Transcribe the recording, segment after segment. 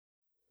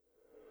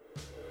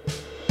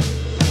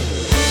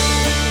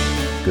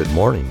Good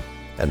morning,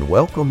 and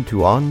welcome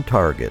to On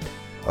Target,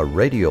 a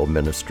radio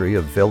ministry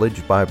of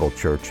Village Bible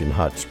Church in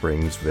Hot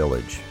Springs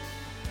Village.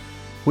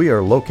 We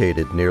are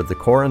located near the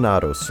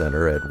Coronado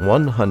Center at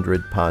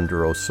 100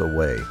 Ponderosa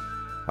Way.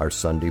 Our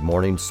Sunday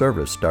morning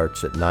service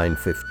starts at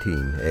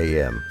 9:15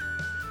 a.m.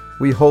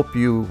 We hope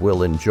you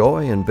will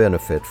enjoy and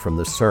benefit from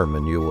the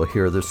sermon you will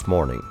hear this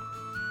morning.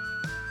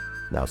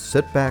 Now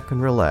sit back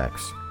and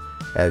relax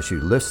as you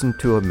listen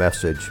to a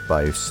message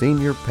by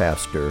Senior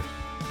Pastor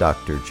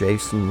Dr.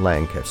 Jason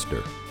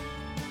Lancaster.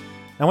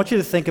 I want you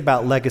to think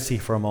about legacy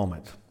for a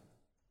moment.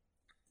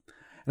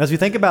 And as we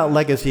think about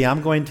legacy,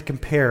 I'm going to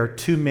compare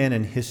two men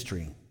in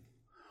history.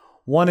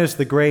 One is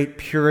the great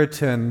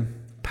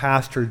Puritan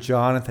pastor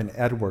Jonathan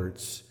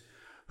Edwards,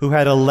 who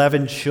had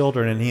 11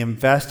 children, and he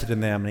invested in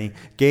them, and he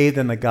gave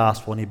them the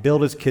gospel, and he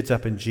built his kids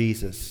up in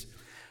Jesus.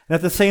 And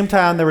at the same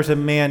time, there was a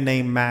man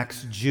named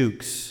Max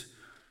Jukes,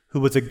 who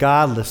was a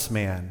godless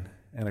man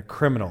and a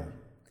criminal.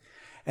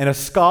 And a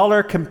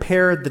scholar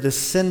compared the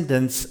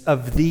descendants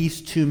of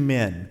these two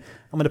men.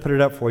 I'm going to put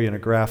it up for you in a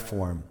graph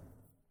form.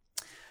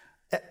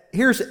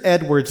 Here's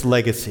Edwards'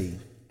 legacy.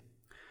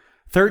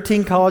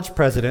 13 college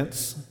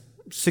presidents,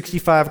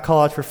 65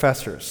 college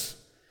professors,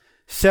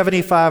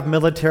 75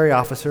 military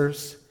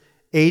officers,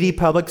 80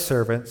 public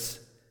servants,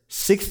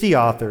 60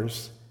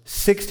 authors,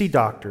 60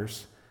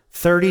 doctors,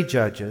 30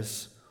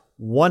 judges,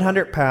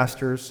 100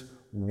 pastors,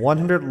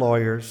 100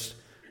 lawyers,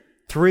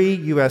 3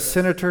 U.S.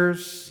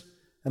 senators,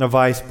 and a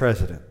vice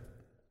president.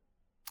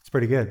 It's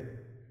pretty good.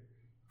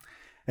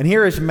 And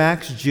here is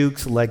Max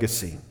Jukes'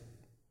 legacy.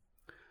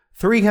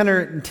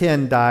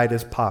 310 died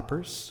as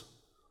paupers,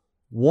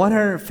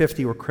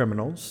 150 were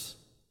criminals,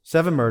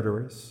 7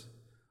 murderers,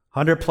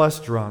 100 plus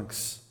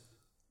drunks,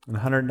 and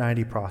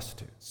 190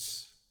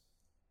 prostitutes.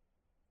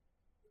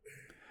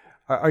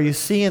 Are you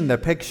seeing the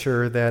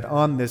picture that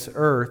on this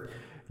earth,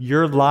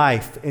 your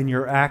life and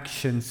your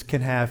actions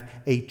can have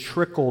a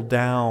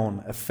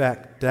trickle-down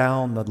effect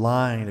down the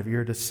line of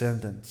your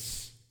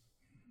descendants?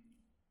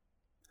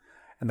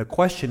 And the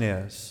question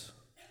is,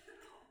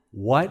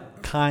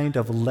 what kind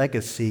of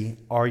legacy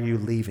are you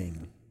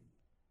leaving?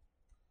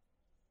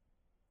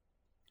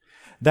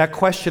 That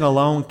question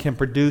alone can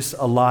produce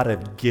a lot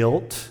of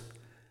guilt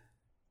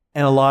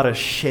and a lot of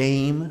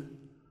shame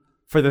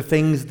for the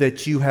things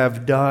that you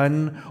have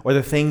done or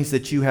the things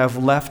that you have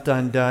left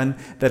undone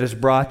that has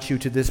brought you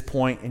to this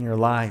point in your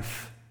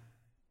life.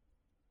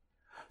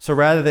 So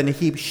rather than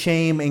heap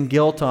shame and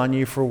guilt on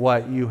you for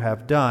what you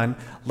have done,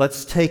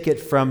 let's take it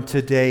from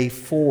today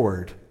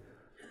forward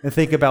and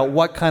think about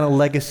what kind of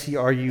legacy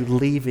are you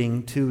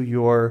leaving to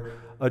your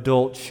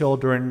adult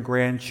children,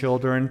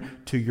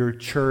 grandchildren, to your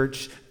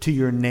church, to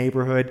your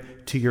neighborhood,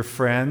 to your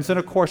friends. And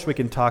of course we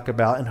can talk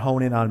about and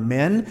hone in on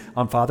men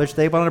on Father's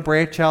Day, but I want to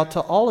branch out to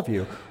all of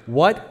you.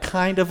 What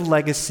kind of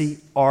legacy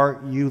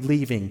are you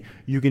leaving?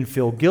 You can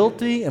feel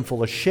guilty and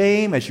full of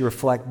shame as you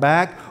reflect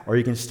back, or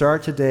you can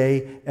start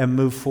today and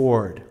move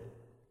forward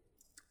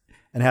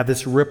and have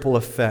this ripple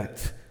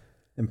effect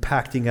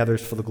impacting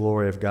others for the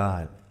glory of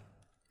God.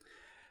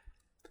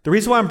 The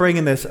reason why I'm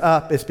bringing this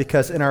up is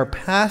because in our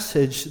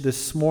passage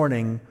this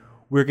morning,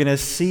 we're going to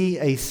see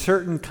a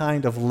certain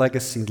kind of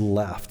legacy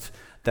left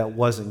that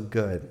wasn't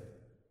good.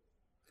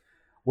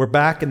 We're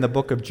back in the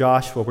book of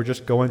Joshua. We're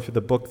just going through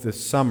the book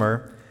this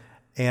summer,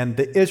 and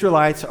the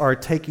Israelites are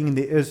taking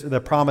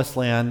the promised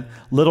land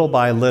little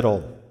by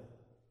little.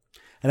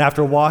 And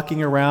after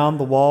walking around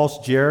the walls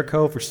of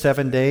Jericho for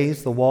 7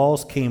 days, the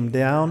walls came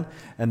down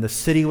and the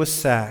city was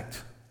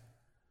sacked.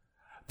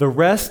 The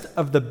rest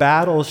of the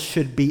battles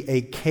should be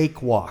a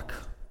cakewalk,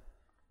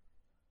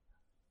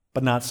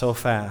 but not so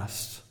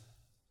fast.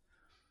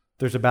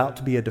 There's about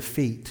to be a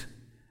defeat.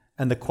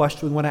 And the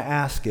question we want to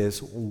ask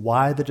is,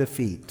 why the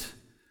defeat?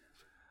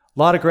 A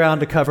lot of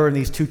ground to cover in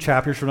these 2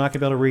 chapters. We're not going to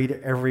be able to read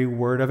every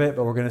word of it,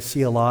 but we're going to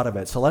see a lot of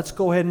it. So let's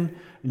go ahead and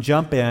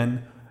jump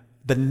in.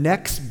 The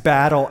next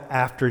battle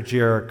after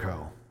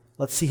Jericho.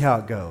 Let's see how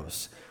it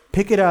goes.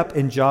 Pick it up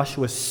in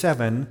Joshua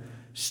 7,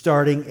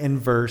 starting in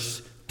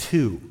verse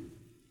 2.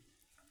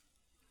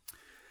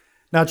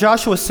 Now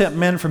Joshua sent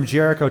men from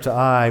Jericho to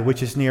Ai,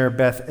 which is near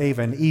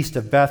Beth-aven, east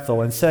of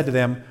Bethel, and said to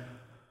them,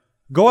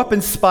 "Go up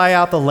and spy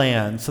out the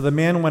land." So the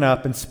men went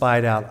up and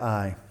spied out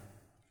Ai.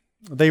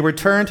 They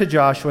returned to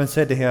Joshua and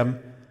said to him,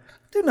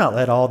 "Do not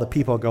let all the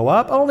people go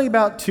up. Only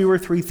about 2,000 or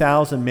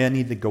 3,000 men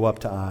need to go up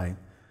to Ai.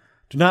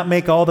 Do not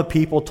make all the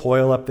people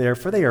toil up there,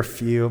 for they are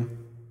few."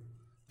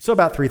 So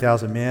about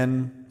 3,000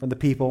 men from the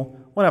people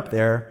went up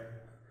there,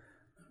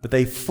 but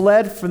they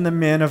fled from the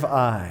men of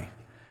Ai.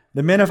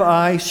 The men of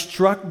Ai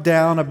struck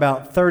down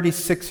about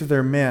 36 of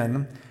their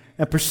men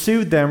and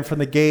pursued them from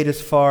the gate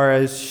as far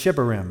as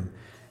Shebarim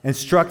and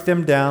struck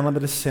them down on the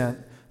descent.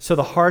 So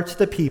the hearts of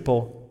the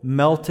people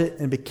melted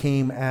and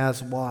became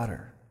as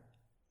water.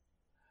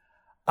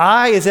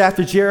 Ai is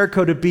after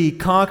Jericho to be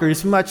conquered.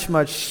 It's much,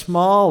 much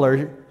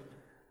smaller.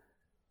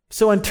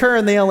 So in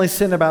turn, they only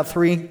sent about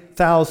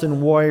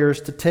 3,000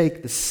 warriors to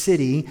take the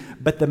city.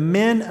 But the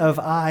men of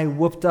Ai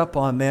whooped up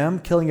on them,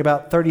 killing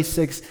about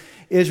 36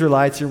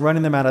 Israelites and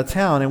running them out of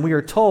town. And we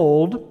are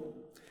told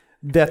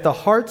that the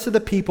hearts of the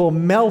people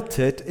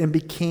melted and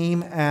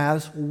became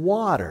as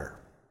water.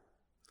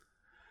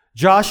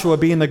 Joshua,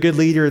 being the good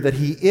leader that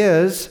he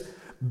is,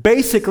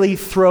 basically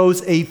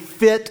throws a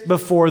fit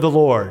before the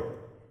Lord.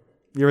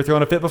 You ever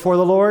thrown a fit before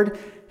the Lord?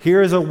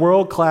 Here is a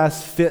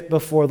world-class fit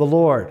before the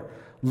Lord.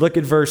 Look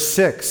at verse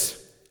 6.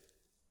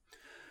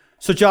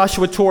 So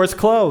Joshua tore his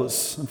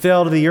clothes and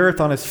fell to the earth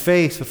on his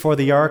face before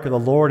the ark of the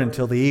Lord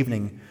until the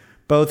evening,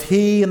 both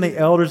he and the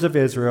elders of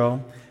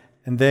Israel,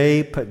 and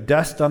they put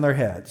dust on their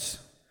heads.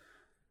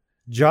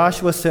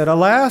 Joshua said,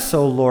 Alas,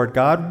 O Lord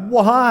God,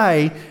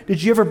 why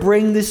did you ever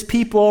bring this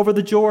people over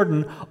the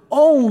Jordan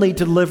only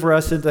to deliver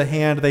us into the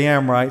hand of the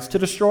Amorites to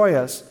destroy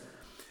us?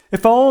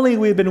 If only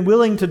we had been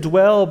willing to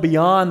dwell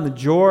beyond the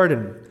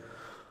Jordan.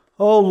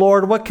 O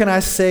Lord, what can I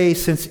say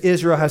since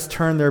Israel has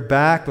turned their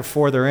back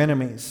before their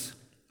enemies?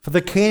 For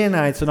the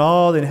Canaanites and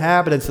all the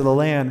inhabitants of the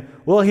land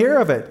will hear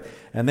of it,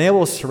 and they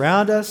will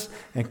surround us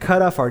and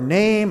cut off our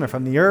name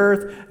from the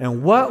earth.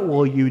 And what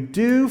will you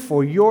do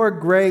for your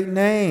great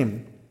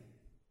name?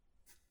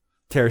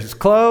 Tears his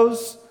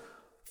clothes,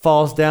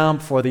 falls down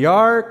before the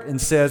ark, and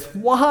says,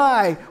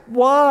 Why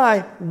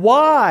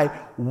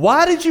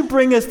did you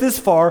bring us this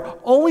far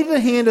only to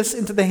hand us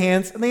into the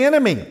hands of the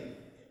enemy?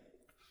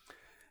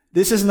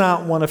 This is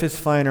not one of his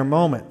finer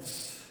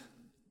moments.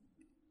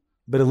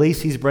 But at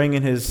least he's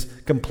bringing his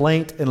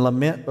complaint and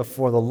lament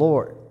before the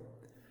Lord.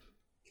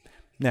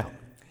 Now,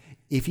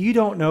 if you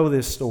don't know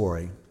this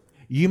story,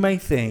 you may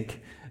think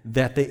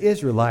that the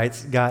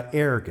Israelites got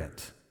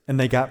arrogant and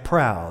they got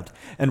proud.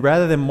 And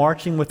rather than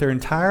marching with their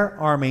entire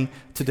army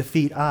to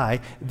defeat Ai,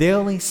 they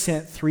only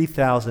sent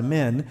 3,000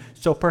 men.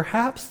 So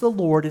perhaps the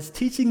Lord is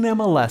teaching them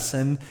a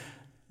lesson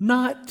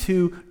not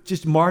to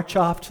just march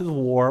off to the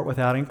war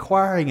without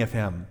inquiring of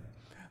him.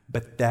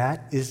 But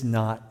that is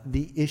not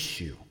the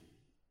issue.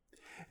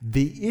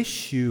 The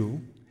issue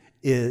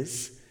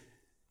is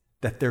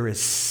that there is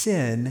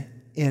sin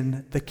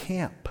in the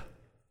camp.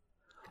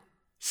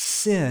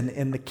 Sin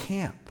in the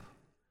camp.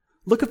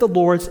 Look at the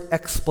Lord's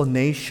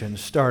explanation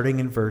starting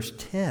in verse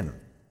 10.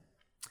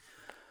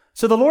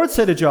 So the Lord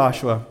said to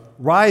Joshua,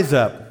 Rise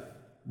up.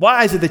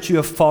 Why is it that you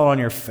have fallen on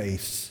your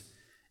face?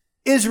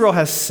 Israel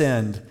has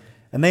sinned,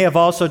 and they have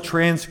also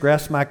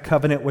transgressed my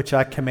covenant which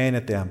I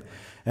commanded them.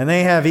 And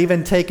they have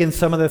even taken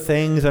some of the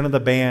things under the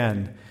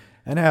ban,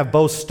 and have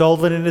both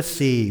stolen and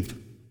deceived.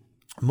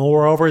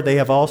 Moreover, they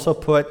have also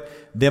put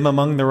them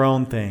among their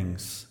own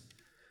things.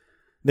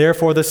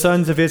 Therefore, the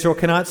sons of Israel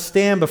cannot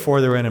stand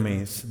before their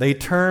enemies. They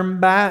turn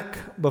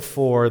back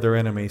before their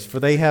enemies, for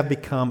they have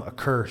become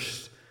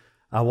accursed.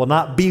 I will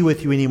not be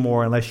with you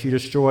anymore unless you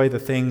destroy the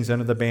things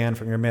under the ban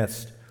from your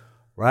midst.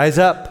 Rise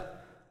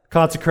up,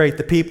 consecrate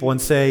the people,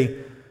 and say,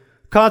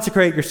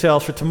 Consecrate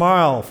yourselves for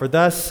tomorrow, for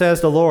thus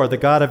says the Lord, the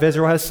God of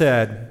Israel has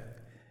said,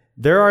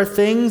 There are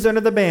things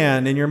under the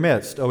ban in your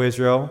midst, O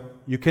Israel.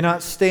 You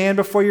cannot stand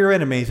before your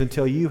enemies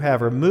until you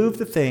have removed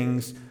the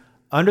things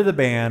under the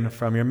ban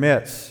from your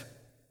midst.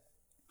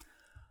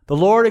 The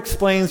Lord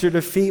explains their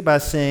defeat by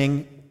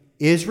saying,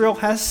 Israel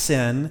has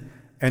sinned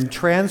and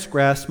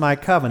transgressed my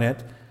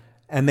covenant,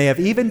 and they have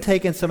even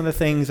taken some of the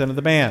things under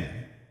the ban.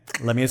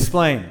 Let me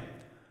explain.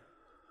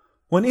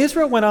 When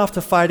Israel went off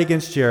to fight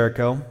against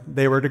Jericho,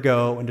 they were to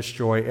go and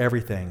destroy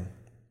everything.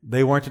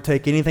 They weren't to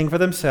take anything for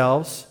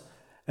themselves,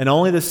 and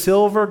only the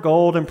silver,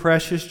 gold, and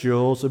precious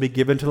jewels would be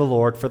given to the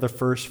Lord for the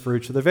first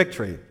fruits of the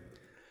victory.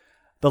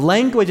 The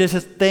language is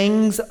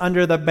things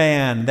under the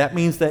ban. That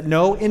means that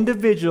no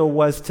individual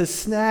was to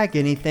snag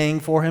anything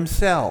for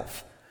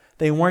himself.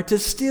 They weren't to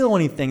steal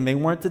anything. They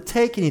weren't to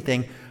take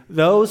anything.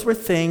 Those were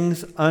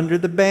things under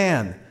the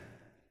ban.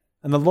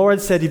 And the Lord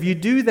said, if you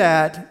do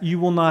that, you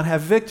will not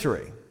have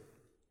victory.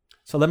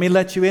 So let me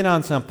let you in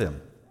on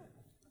something.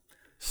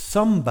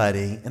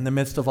 Somebody in the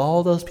midst of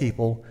all those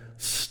people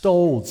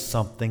stole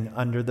something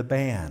under the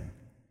ban.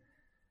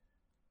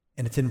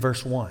 And it's in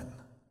verse 1.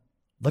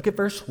 Look at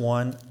verse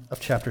 1 of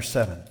chapter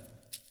 7.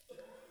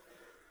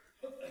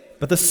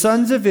 But the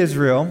sons of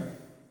Israel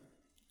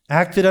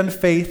acted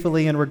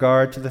unfaithfully in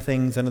regard to the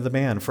things under the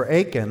ban. For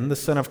Achan, the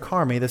son of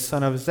Carmi, the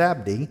son of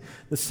Zabdi,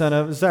 the son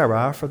of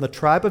Zerah, from the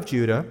tribe of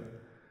Judah,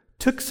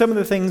 took some of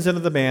the things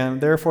under the ban.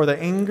 Therefore the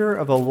anger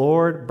of the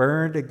Lord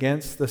burned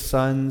against the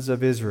sons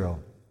of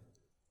Israel.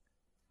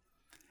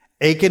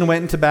 Achan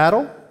went into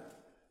battle,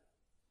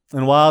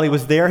 and while he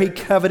was there, he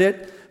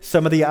coveted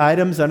some of the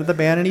items under the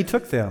ban, and he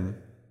took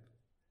them.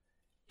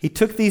 He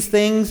took these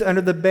things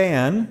under the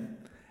ban,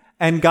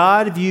 and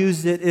God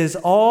views it as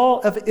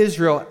all of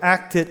Israel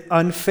acted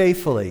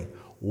unfaithfully.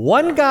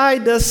 One guy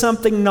does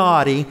something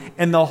naughty,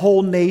 and the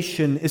whole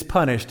nation is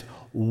punished.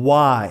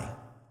 Why?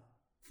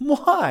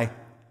 Why?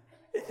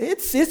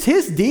 It's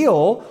his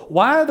deal.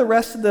 Why are the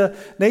rest of the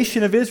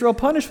nation of Israel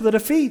punished with a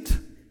defeat?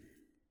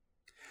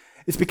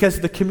 It's because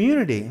the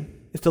community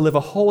is to live a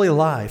holy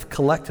life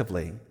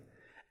collectively,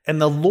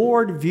 and the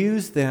Lord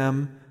views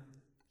them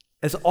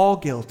as all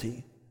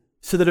guilty.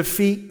 So the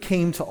defeat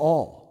came to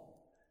all.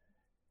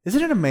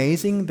 Isn't it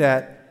amazing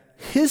that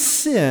his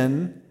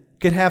sin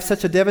can have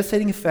such a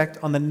devastating effect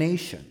on the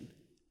nation?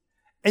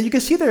 And you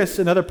can see this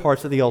in other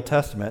parts of the Old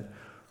Testament.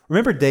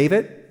 Remember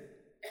David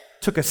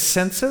took a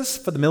census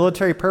for the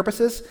military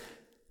purposes,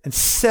 and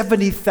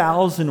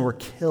 70,000 were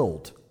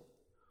killed.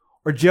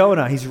 Or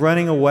Jonah, he's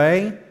running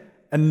away,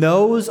 and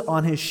those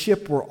on his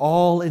ship were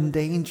all in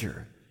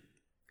danger.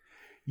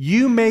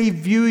 You may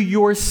view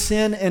your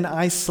sin in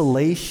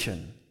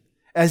isolation,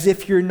 as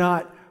if you're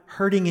not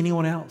hurting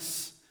anyone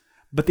else.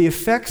 But the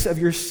effects of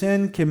your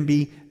sin can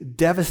be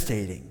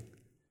devastating.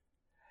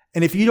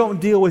 And if you don't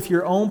deal with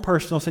your own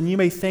personal sin, you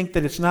may think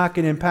that it's not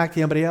going to impact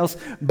anybody else,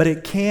 but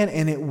it can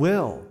and it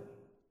will.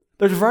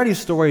 There's a variety of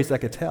stories I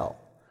could tell.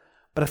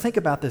 But I think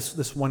about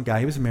this one guy.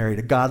 He was married,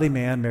 a godly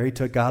man, married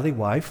to a godly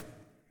wife.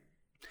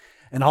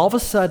 And all of a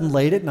sudden,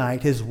 late at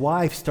night, his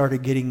wife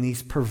started getting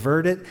these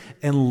perverted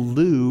and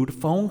lewd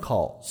phone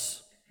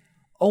calls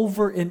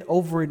over and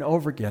over and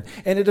over again.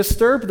 And it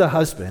disturbed the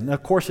husband.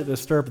 Of course, it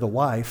disturbed the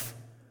wife.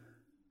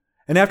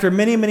 And after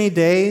many, many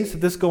days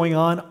of this going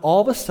on,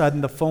 all of a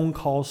sudden, the phone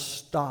calls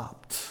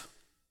stopped.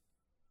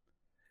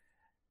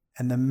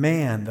 And the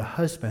man, the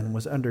husband,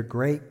 was under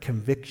great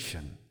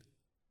conviction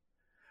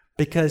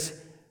because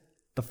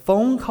the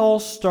phone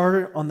calls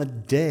started on the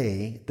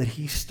day that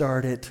he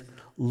started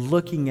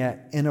looking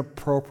at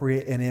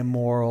inappropriate and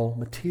immoral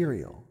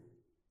material.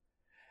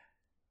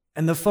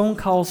 And the phone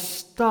calls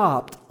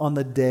stopped on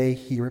the day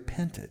he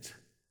repented.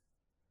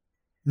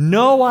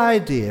 No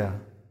idea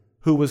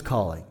who was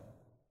calling.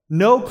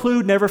 No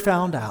clue, never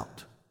found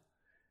out.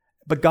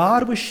 But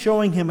God was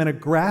showing him in a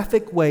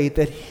graphic way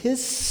that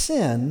his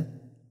sin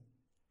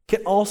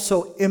can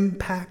also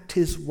impact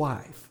his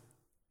wife.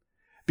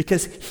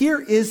 Because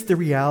here is the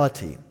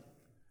reality.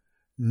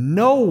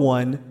 No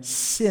one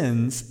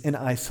sins in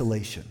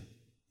isolation.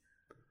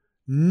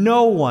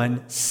 No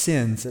one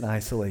sins in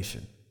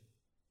isolation.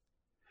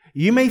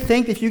 You may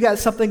think if you got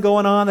something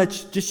going on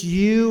that's just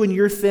you and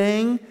your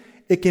thing,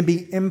 it can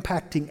be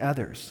impacting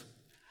others.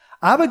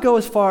 I would go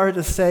as far as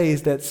to say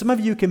is that some of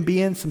you can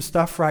be in some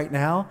stuff right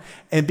now,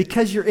 and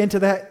because you're into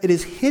that, it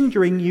is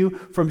hindering you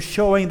from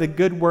showing the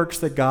good works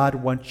that God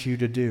wants you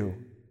to do.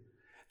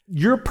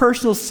 Your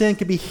personal sin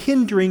can be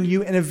hindering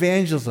you in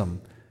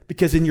evangelism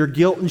because in your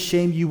guilt and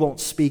shame, you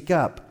won't speak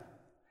up.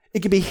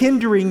 It can be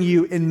hindering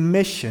you in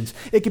missions.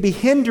 It can be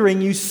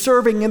hindering you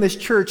serving in this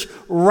church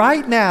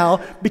right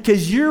now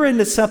because you're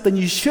into something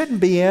you shouldn't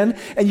be in,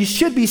 and you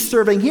should be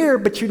serving here,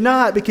 but you're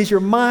not because your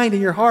mind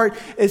and your heart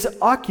is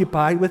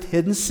occupied with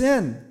hidden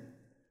sin.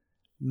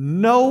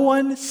 No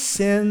one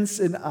sins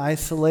in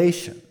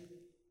isolation.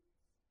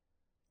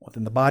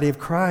 Within the body of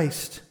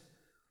Christ,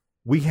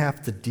 we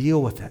have to deal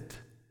with it.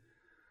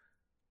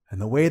 And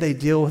the way they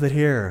deal with it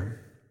here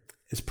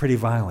is pretty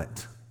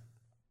violent.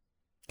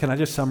 Can I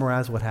just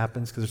summarize what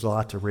happens? Because there's a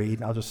lot to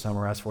read. I'll just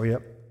summarize for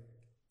you.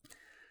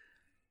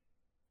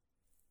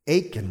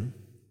 Achan,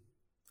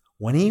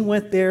 when he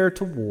went there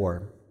to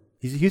war,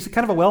 he's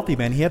kind of a wealthy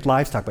man. He had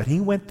livestock, but he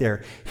went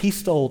there. He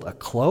stole a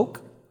cloak.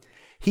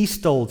 He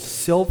stole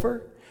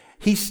silver.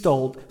 He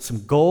stole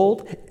some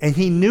gold. And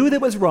he knew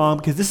that was wrong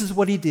because this is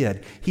what he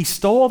did. He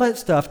stole all that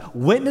stuff,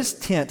 went in his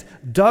tent,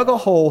 dug a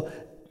hole,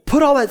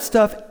 put all that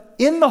stuff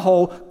in the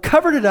hole,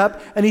 covered it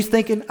up, and he's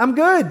thinking, I'm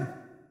good.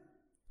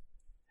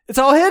 It's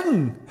all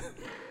hidden.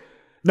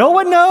 No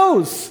one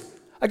knows.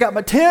 I got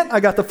my tent, I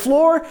got the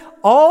floor,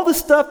 all the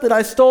stuff that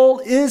I stole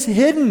is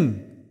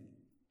hidden.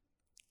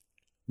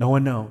 No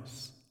one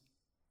knows.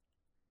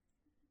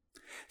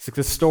 It's like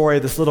the story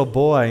of this little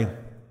boy.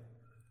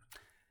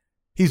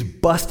 He's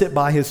busted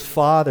by his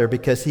father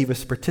because he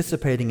was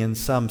participating in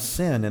some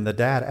sin, and the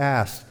dad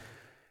asked,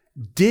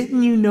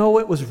 "Didn't you know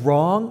it was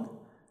wrong?"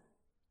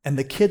 And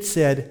the kid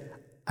said,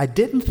 "I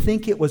didn't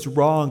think it was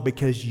wrong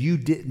because you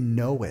didn't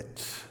know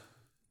it."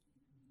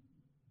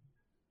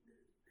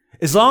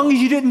 As long as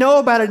you didn't know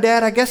about it,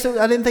 Dad, I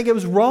didn't think it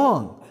was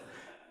wrong.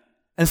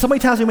 And so many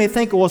times we may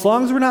think, well, as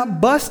long as we're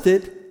not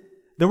busted,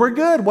 then we're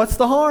good. What's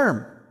the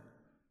harm?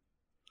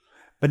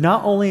 But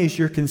not only is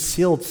your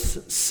concealed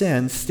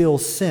sin still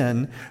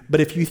sin,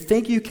 but if you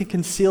think you can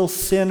conceal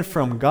sin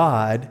from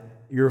God,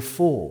 you're a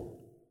fool.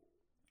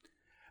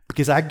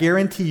 Because I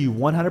guarantee you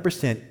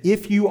 100%,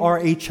 if you are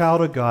a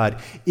child of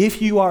God,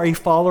 if you are a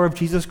follower of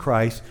Jesus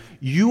Christ,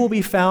 you will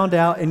be found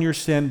out in your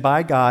sin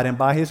by God, and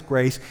by His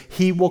grace,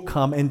 He will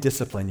come and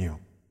discipline you.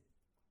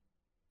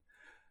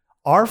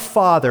 Our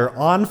Father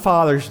on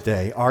Father's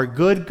Day, our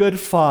good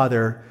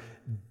Father,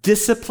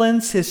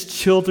 disciplines His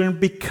children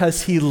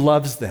because He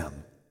loves them.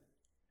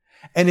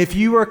 And if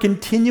you are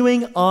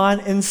continuing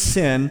on in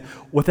sin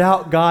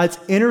without God's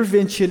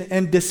intervention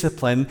and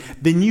discipline,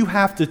 then you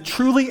have to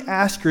truly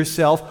ask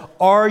yourself,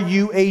 are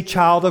you a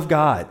child of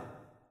God?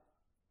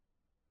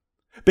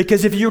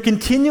 Because if you're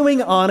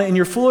continuing on in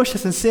your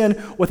foolishness and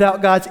sin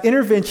without God's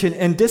intervention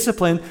and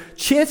discipline,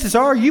 chances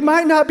are you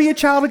might not be a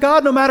child of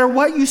God no matter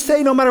what you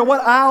say, no matter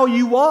what aisle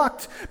you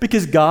walked.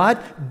 Because God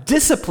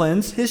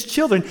disciplines His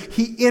children.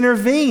 He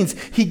intervenes.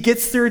 He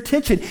gets their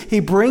attention. He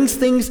brings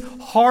things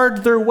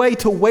hard their way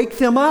to wake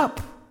them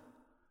up.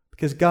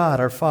 Because God,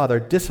 our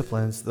Father,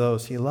 disciplines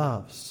those He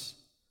loves.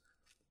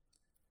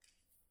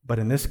 But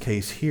in this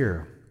case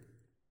here,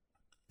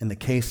 In the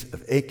case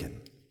of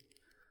Achan,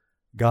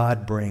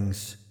 God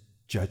brings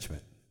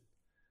judgment.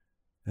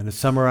 And to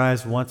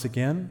summarize once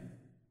again,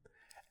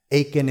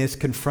 Achan is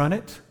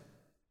confronted.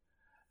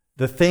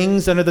 The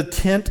things under the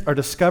tent are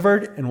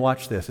discovered, and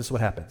watch this. This is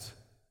what happens.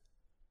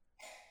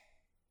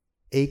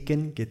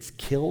 Achan gets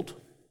killed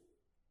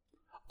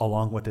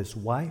along with his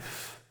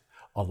wife,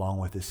 along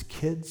with his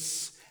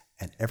kids,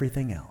 and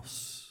everything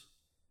else.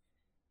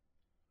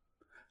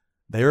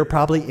 They were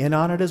probably in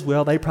on it as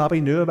well. They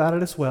probably knew about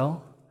it as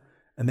well.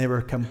 And they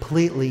were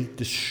completely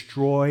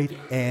destroyed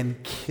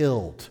and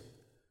killed.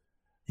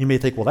 You may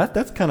think, well,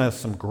 that's kind of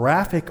some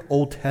graphic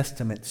Old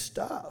Testament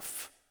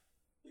stuff.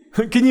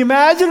 Can you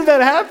imagine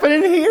that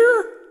happening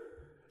here?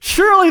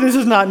 Surely this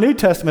is not New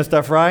Testament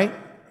stuff, right?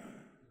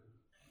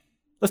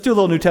 Let's do a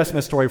little New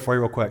Testament story for you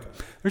real quick.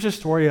 There's a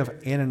story of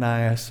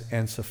Ananias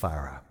and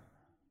Sapphira.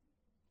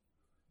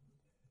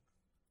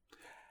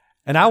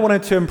 And I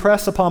wanted to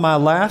impress upon my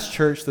last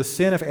church the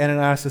sin of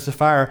Ananias and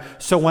Sapphira.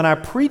 So when I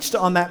preached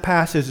on that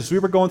passage, as we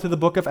were going through the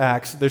book of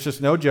Acts, there's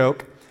just no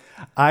joke,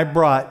 I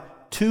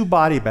brought 2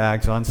 body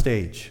bags on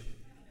stage.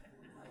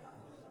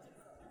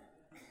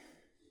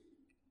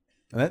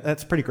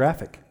 That's pretty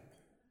graphic.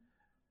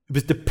 It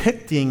was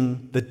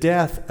depicting the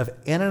death of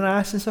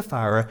Ananias and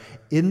Sapphira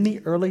in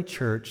the early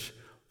church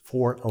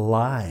for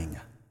lying.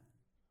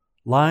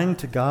 Lying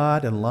to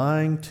God and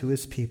lying to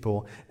his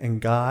people,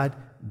 and God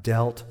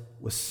dealt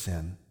with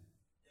sin.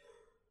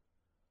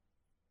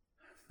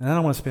 And I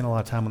don't want to spend a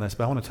lot of time on this,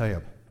 but I want to tell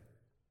you,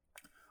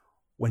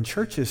 when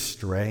churches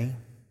stray,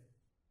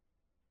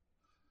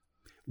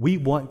 we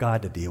want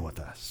God to deal with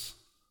us.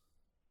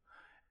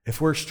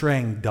 If we're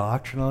straying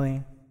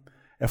doctrinally,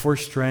 if we're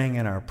straying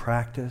in our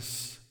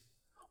practice,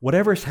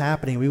 whatever's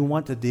happening, we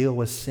want to deal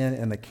with sin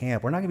in the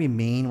camp. We're not going to be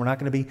mean. We're not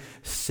going to be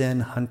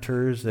sin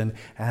hunters and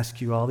ask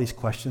you all these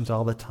questions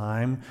all the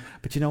time.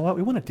 But you know what?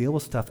 We want to deal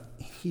with stuff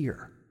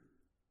here.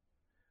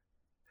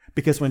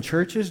 Because when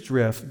churches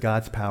drift,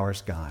 God's power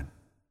is gone.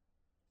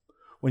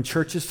 When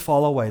churches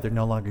fall away, they're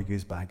no longer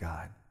used by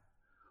God.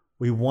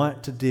 We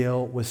want to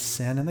deal with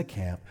sin in the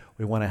camp.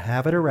 We want to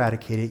have it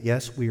eradicated.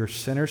 Yes, we are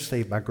sinners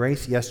saved by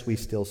grace. Yes, we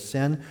still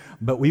sin,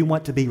 but we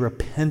want to be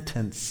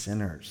repentant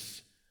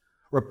sinners.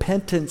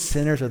 Repentant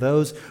sinners are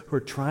those who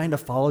are trying to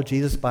follow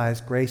Jesus by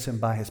his grace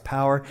and by his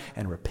power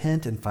and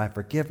repent and find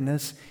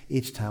forgiveness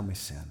each time we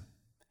sin,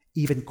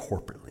 even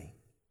corporately.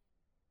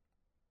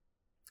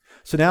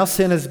 So now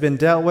sin has been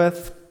dealt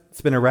with,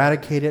 it's been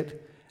eradicated,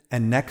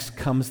 and next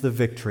comes the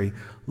victory.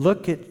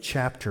 Look at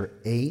chapter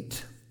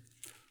 8.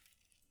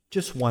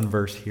 Just one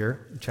verse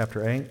here,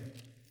 chapter 8.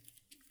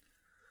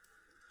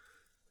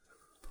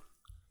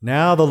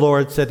 Now the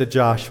Lord said to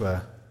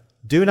Joshua,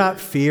 "Do not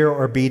fear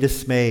or be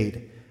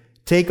dismayed.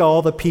 Take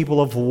all the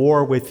people of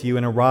war with you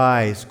and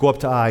arise, go up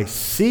to Ai.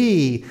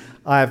 See,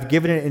 I have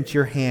given it into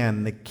your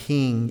hand, the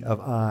king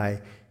of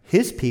Ai,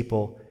 his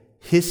people,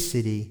 his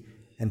city,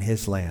 and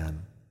his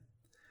land."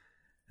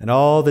 And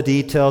all the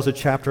details of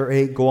chapter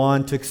 8 go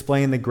on to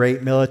explain the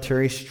great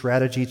military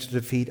strategy to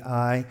defeat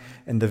Ai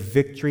and the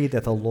victory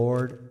that the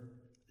Lord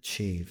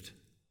achieved.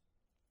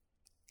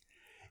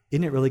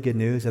 Isn't it really good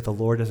news that the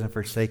Lord doesn't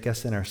forsake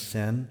us in our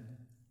sin?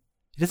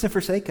 He doesn't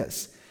forsake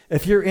us.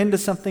 If you're into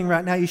something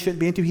right now you shouldn't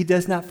be into, he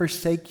does not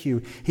forsake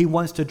you. He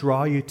wants to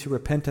draw you to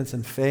repentance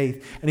and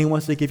faith, and he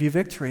wants to give you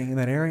victory in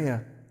that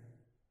area.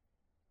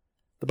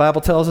 The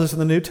Bible tells us in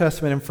the New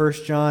Testament in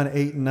 1 John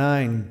 8 and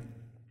 9,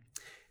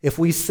 if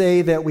we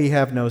say that we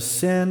have no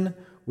sin,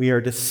 we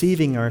are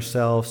deceiving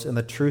ourselves, and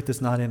the truth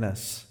is not in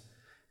us.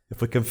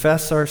 If we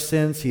confess our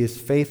sins, he is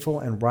faithful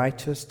and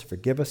righteous to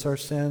forgive us our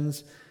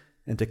sins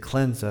and to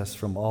cleanse us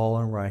from all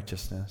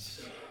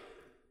unrighteousness.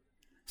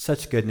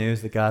 Such good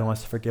news that God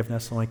wants to forgive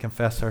us when we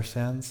confess our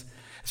sins.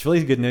 It's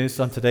really good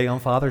news on today on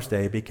Father's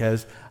Day,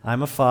 because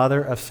I'm a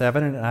father of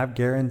 7, and I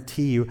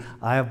guarantee you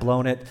I have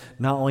blown it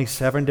not only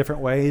 7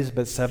 different ways,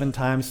 but 7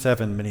 times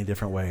 7 many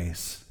different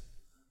ways.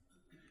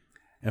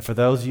 And for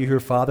those of you who are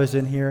fathers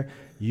in here,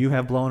 you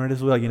have blown it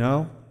as well. You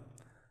know,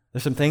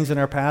 there's some things in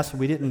our past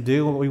we didn't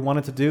do what we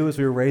wanted to do as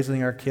we were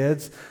raising our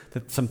kids,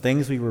 some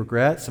things we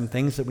regret, some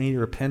things that we need to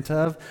repent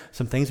of,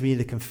 some things we need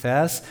to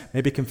confess,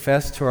 maybe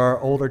confess to our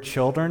older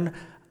children,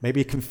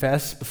 maybe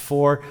confess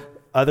before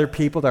other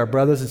people, our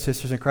brothers and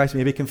sisters in Christ,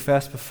 maybe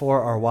confess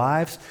before our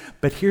wives.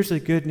 But here's the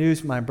good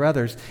news, my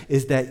brothers,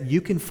 is that you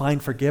can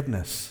find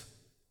forgiveness.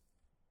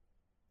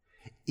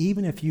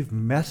 Even if you've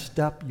messed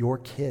up your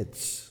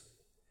kids.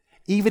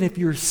 Even if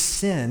your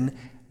sin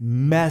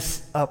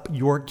mess up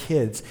your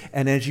kids,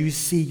 and as you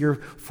see your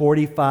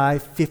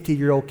 45,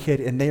 50-year-old kid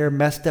and they are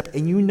messed up,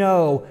 and you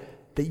know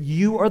that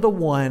you are the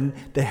one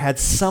that had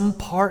some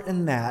part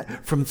in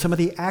that from some of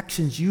the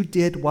actions you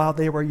did while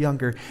they were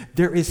younger,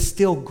 there is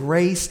still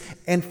grace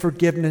and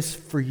forgiveness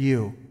for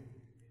you.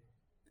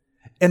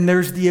 And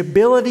there's the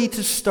ability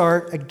to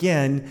start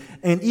again,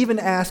 and even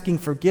asking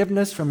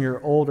forgiveness from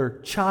your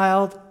older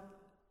child,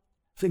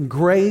 and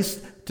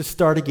grace to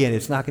start again.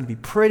 It's not going to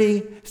be pretty.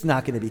 It's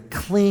not going to be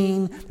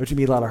clean. There's going to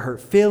be a lot of hurt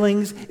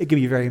feelings. It can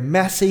be very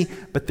messy,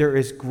 but there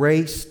is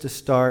grace to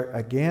start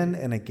again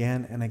and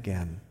again and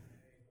again.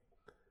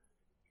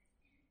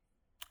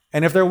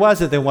 And if there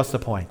wasn't, then what's the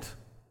point?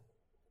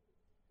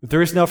 If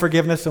there is no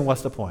forgiveness, then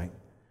what's the point?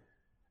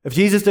 If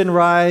Jesus didn't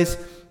rise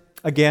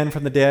again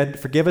from the dead,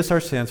 forgive us our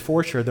sins,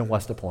 for sure, then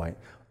what's the point?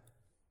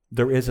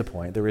 There is a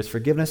point. There is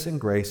forgiveness and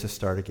grace to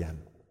start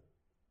again.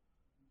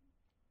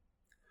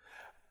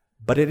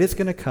 But it is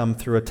going to come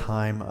through a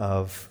time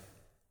of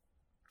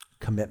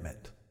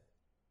commitment.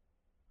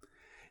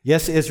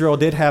 Yes, Israel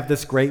did have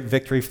this great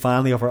victory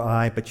finally over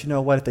Ai, but you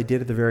know what they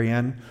did at the very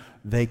end?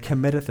 They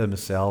committed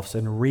themselves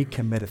and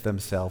recommitted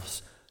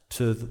themselves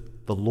to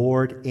the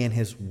Lord and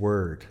His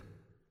Word.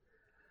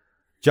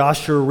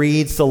 Joshua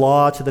reads the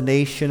law to the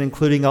nation,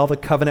 including all the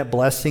covenant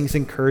blessings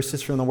and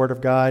curses from the Word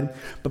of God.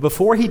 But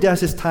before he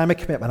does his time of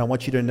commitment, I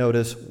want you to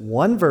notice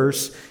one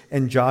verse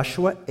in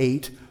Joshua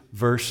 8,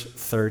 verse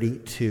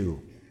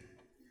 32.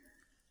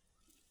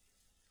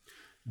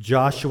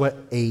 Joshua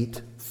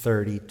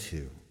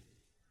 8:32.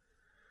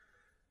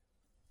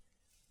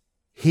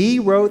 He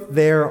wrote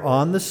there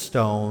on the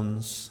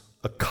stones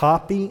a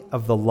copy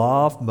of the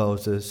law of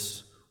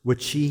Moses,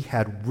 which he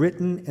had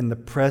written in the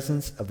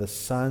presence of the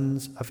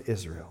sons of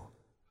Israel.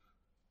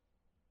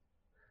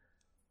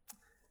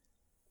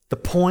 The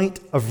point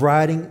of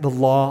writing the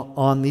law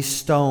on these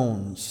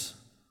stones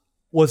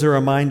was a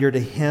reminder to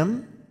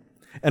him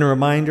and a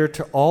reminder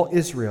to all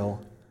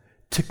Israel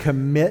to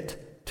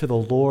commit to the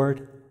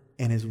Lord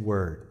and His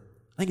Word.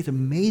 I think it's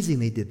amazing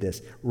they did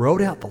this.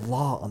 Wrote out the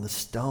law on the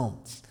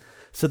stones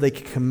so they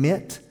could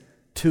commit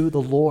to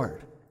the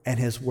Lord and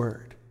His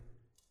Word.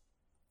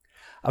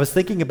 I was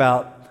thinking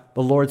about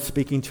the Lord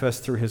speaking to us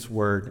through His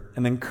Word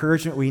and the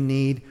encouragement we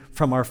need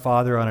from our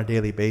Father on a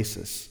daily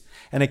basis.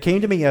 And it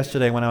came to me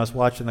yesterday when I was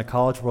watching the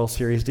College World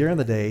Series during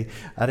the day.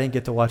 I didn't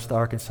get to watch the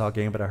Arkansas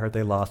game, but I heard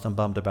they lost. I'm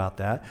bummed about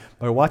that.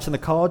 But we're watching the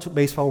College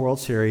Baseball World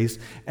Series,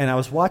 and I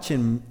was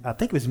watching, I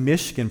think it was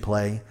Michigan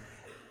play.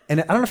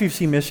 And I don't know if you've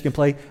seen Michigan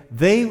play.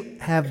 They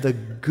have the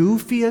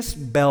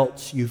goofiest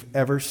belts you've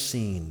ever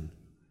seen.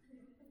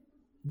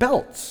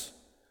 Belts.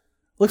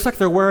 Looks like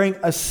they're wearing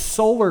a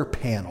solar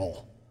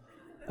panel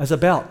as a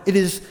belt. It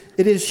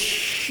is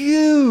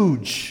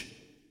huge.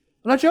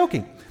 I'm not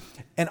joking.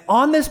 And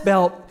on this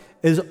belt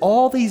is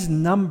all these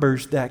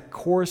numbers that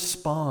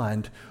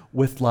correspond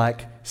with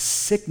like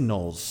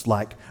signals,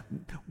 like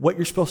what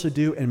you're supposed to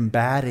do in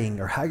batting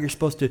or how you're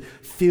supposed to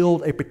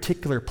field a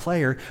particular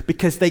player,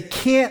 because they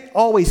can't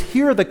always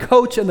hear the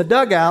coach in the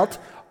dugout,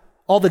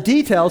 all the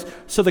details,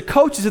 so the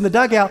coaches in the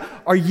dugout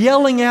are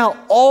yelling out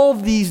all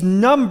these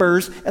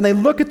numbers, and they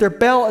look at their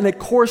belt and it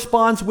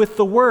corresponds with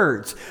the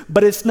words.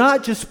 But it's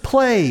not just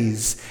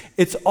plays,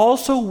 it's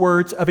also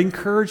words of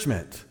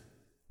encouragement.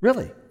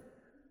 Really.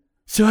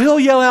 So he'll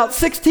yell out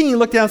 16,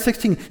 look down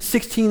 16.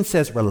 16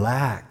 says,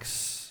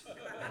 relax.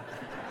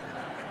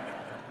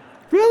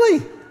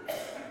 Really?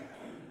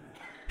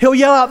 He'll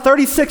yell out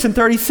 36, and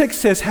 36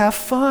 says, have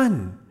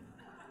fun.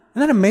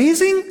 Isn't that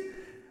amazing?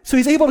 So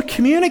he's able to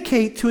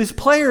communicate to his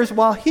players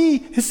while he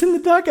is in the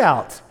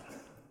dugout.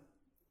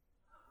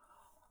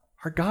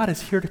 Our God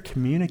is here to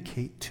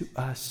communicate to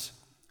us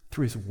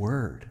through His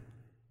Word.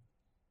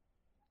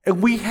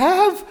 And we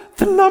have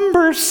the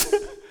numbers.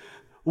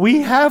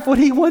 We have what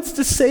He wants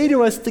to say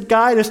to us, to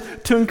guide us,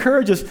 to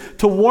encourage us,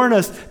 to warn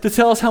us, to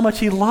tell us how much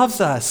He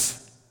loves us.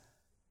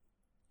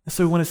 And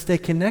so we want to stay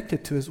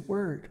connected to His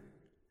Word.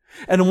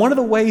 And one of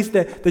the ways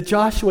that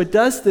Joshua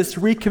does this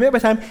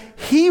recommitment time,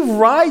 he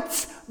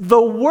writes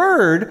the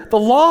Word, the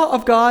law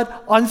of God,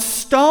 on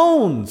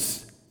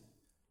stones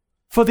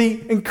for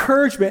the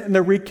encouragement and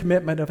the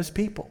recommitment of His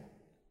people.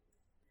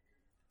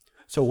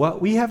 So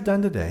what we have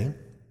done today,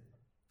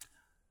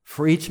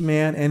 for each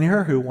man in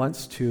here who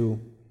wants to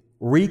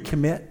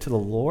recommit to the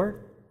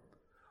Lord,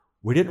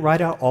 we didn't write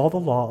out all the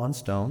law on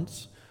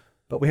stones,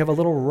 but we have a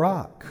little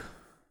rock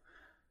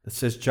that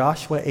says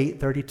Joshua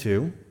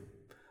 8:32,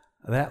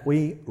 that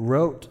we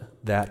wrote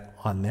that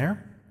on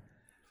there.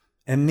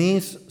 And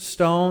these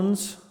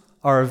stones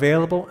are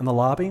available in the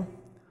lobby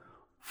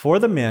for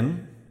the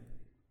men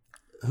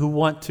who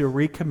want to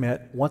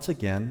recommit once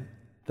again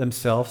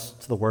themselves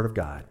to the Word of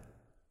God.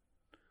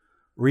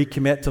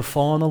 Recommit to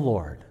follow the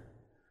Lord.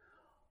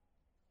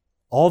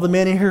 All the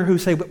men in here who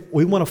say,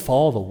 we want to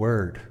follow the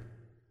Word.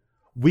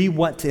 We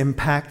want to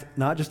impact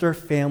not just our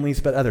families,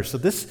 but others. So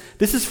this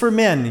is for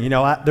men. You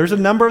know, there's a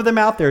number of them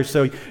out there,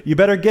 so you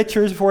better get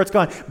yours before it's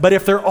gone. But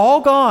if they're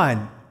all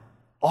gone,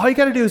 all you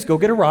got to do is go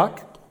get a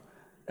rock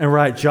and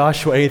write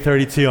Joshua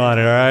 8:32 on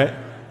it, all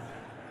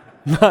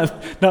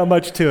right? Not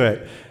much to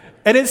it.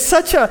 And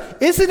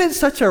isn't it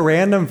such a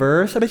random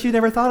verse? I bet you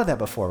never thought of that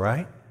before,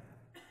 right?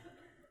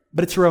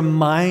 But it's a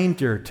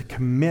reminder to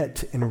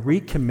commit and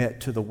recommit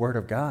to the Word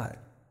of God.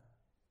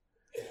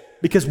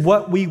 Because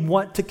what we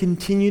want to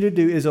continue to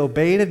do is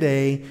obey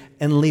today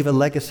and leave a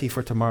legacy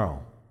for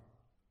tomorrow.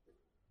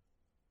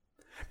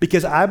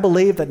 Because I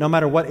believe that no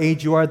matter what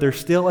age you are, there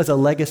still is a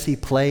legacy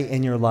play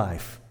in your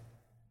life.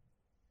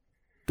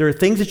 There are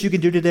things that you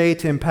can do today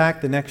to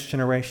impact the next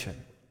generation.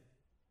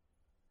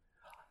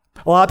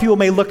 A lot of people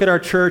may look at our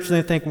church and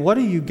they think, what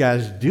are you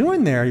guys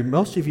doing there?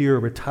 Most of you are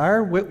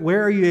retired.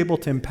 Where are you able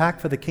to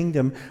impact for the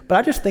kingdom? But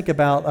I just think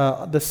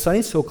about the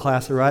Sunday school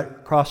class right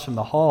across from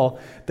the hall.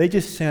 They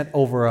just sent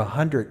over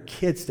 100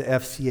 kids to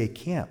FCA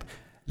camp.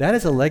 That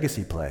is a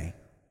legacy play.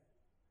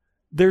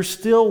 There's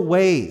still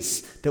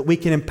ways that we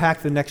can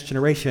impact the next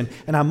generation.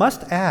 And I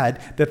must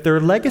add that their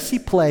legacy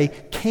play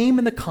came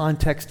in the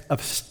context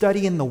of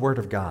studying the Word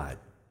of God.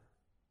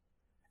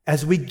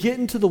 As we get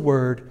into the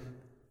Word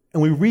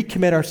and we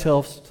recommit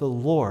ourselves to the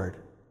Lord,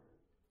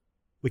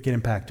 we can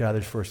impact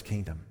others for His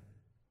kingdom.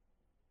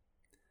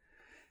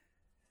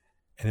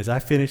 And as I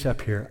finish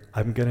up here,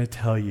 I'm going to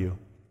tell you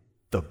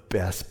the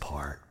best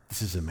part.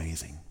 This is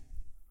amazing.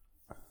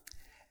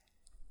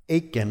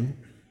 Achan,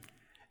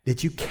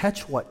 did you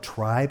catch what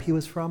tribe he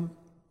was from?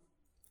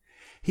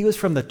 He was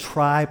from the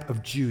tribe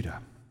of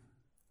Judah.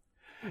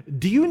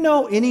 Do you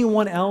know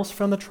anyone else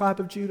from the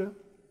tribe of Judah?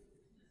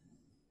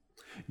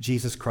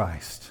 Jesus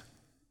Christ.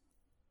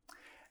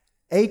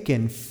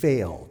 Achan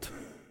failed.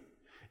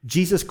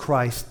 Jesus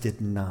Christ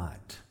did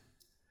not.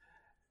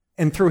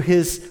 And through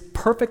his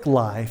perfect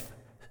life,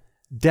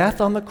 death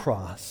on the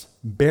cross,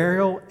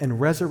 burial, and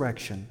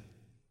resurrection,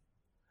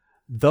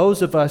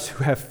 those of us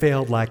who have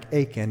failed like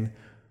Achan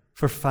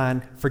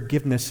find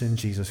forgiveness in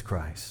Jesus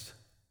Christ.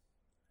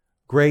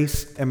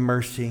 Grace and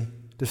mercy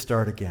to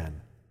start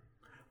again.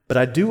 But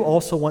I do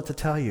also want to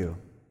tell you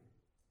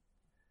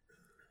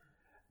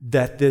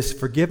that this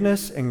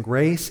forgiveness and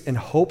grace and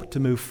hope to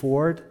move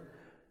forward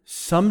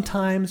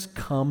sometimes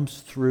comes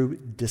through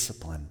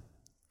discipline.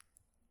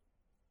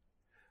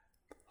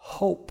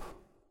 Hope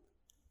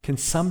can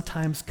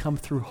sometimes come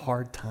through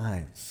hard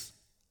times.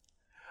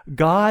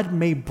 God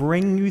may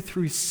bring you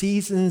through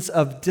seasons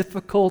of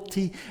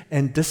difficulty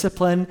and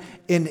discipline,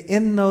 and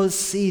in those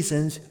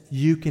seasons,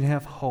 you can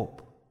have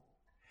hope.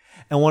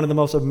 And one of the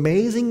most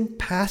amazing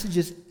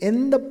passages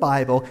in the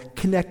Bible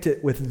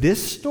connected with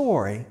this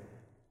story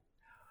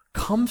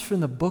comes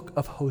from the book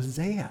of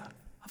Hosea,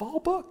 of all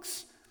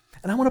books.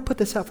 And I want to put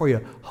this out for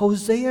you.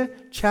 Hosea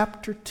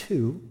chapter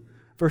 2,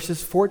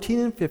 verses 14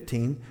 and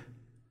 15,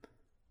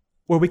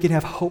 where we can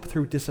have hope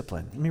through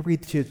discipline. Let me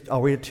read it to you.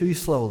 I'll read it to you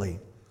slowly.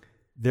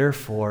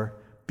 Therefore,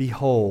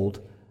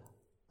 behold,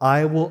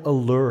 I will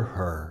allure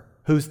her.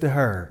 Who's the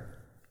her?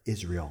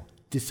 Israel,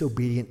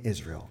 disobedient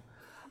Israel.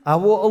 I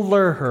will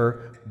allure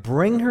her,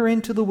 bring her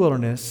into the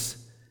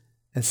wilderness,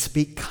 and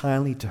speak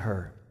kindly to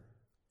her.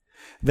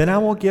 Then I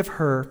will give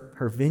her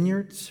her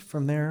vineyards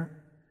from there,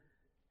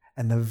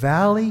 and the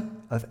valley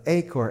of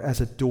Achor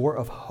as a door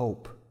of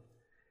hope.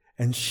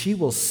 And she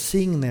will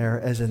sing there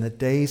as in the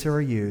days of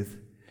her youth,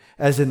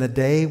 as in the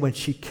day when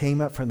she came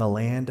up from the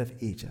land of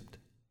Egypt.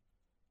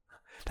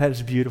 That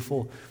is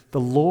beautiful. The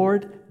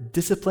Lord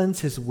disciplines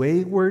his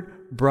wayward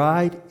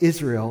bride,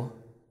 Israel,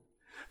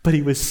 but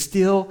he was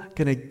still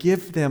going to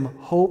give them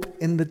hope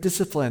in the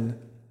discipline.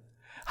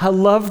 I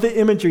love the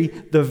imagery.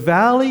 The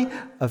valley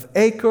of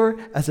Achor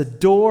as a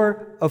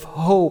door of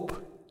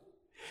hope.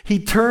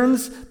 He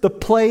turns the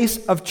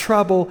place of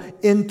trouble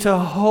into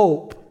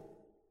hope.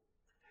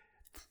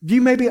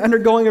 You may be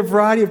undergoing a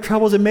variety of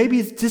troubles, and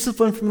maybe it's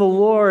discipline from the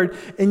Lord,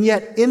 and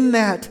yet in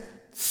that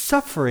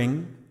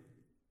suffering,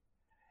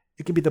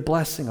 it can be the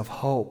blessing of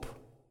hope.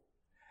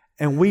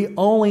 And we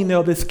only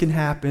know this can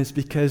happen is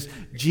because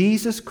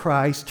Jesus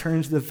Christ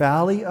turns the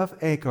valley of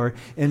Achor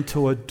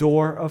into a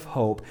door of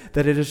hope,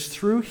 that it is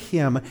through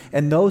him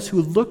and those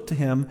who look to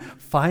him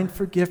find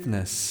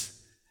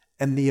forgiveness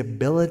and the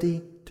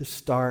ability to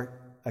start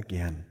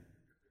again.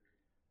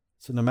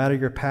 So no matter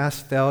your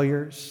past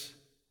failures,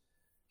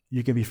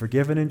 you can be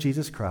forgiven in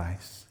Jesus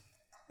Christ,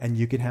 and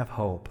you can have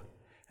hope.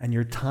 And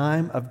your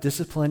time of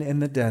discipline in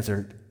the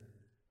desert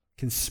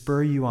can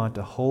spur you on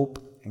to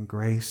hope and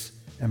grace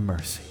and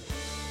mercy.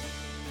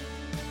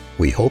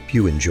 We hope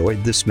you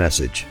enjoyed this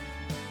message.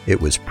 It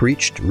was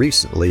preached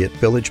recently at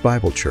Village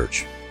Bible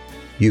Church.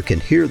 You can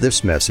hear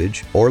this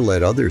message or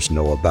let others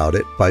know about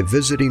it by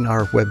visiting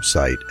our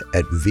website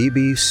at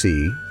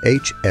vbchsv.org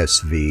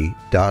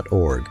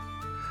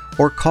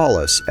or call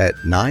us at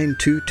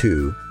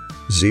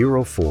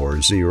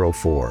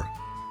 922-0404.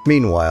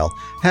 Meanwhile,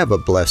 have a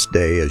blessed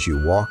day as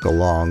you walk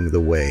along the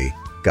way,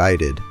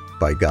 guided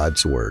by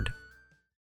God's Word.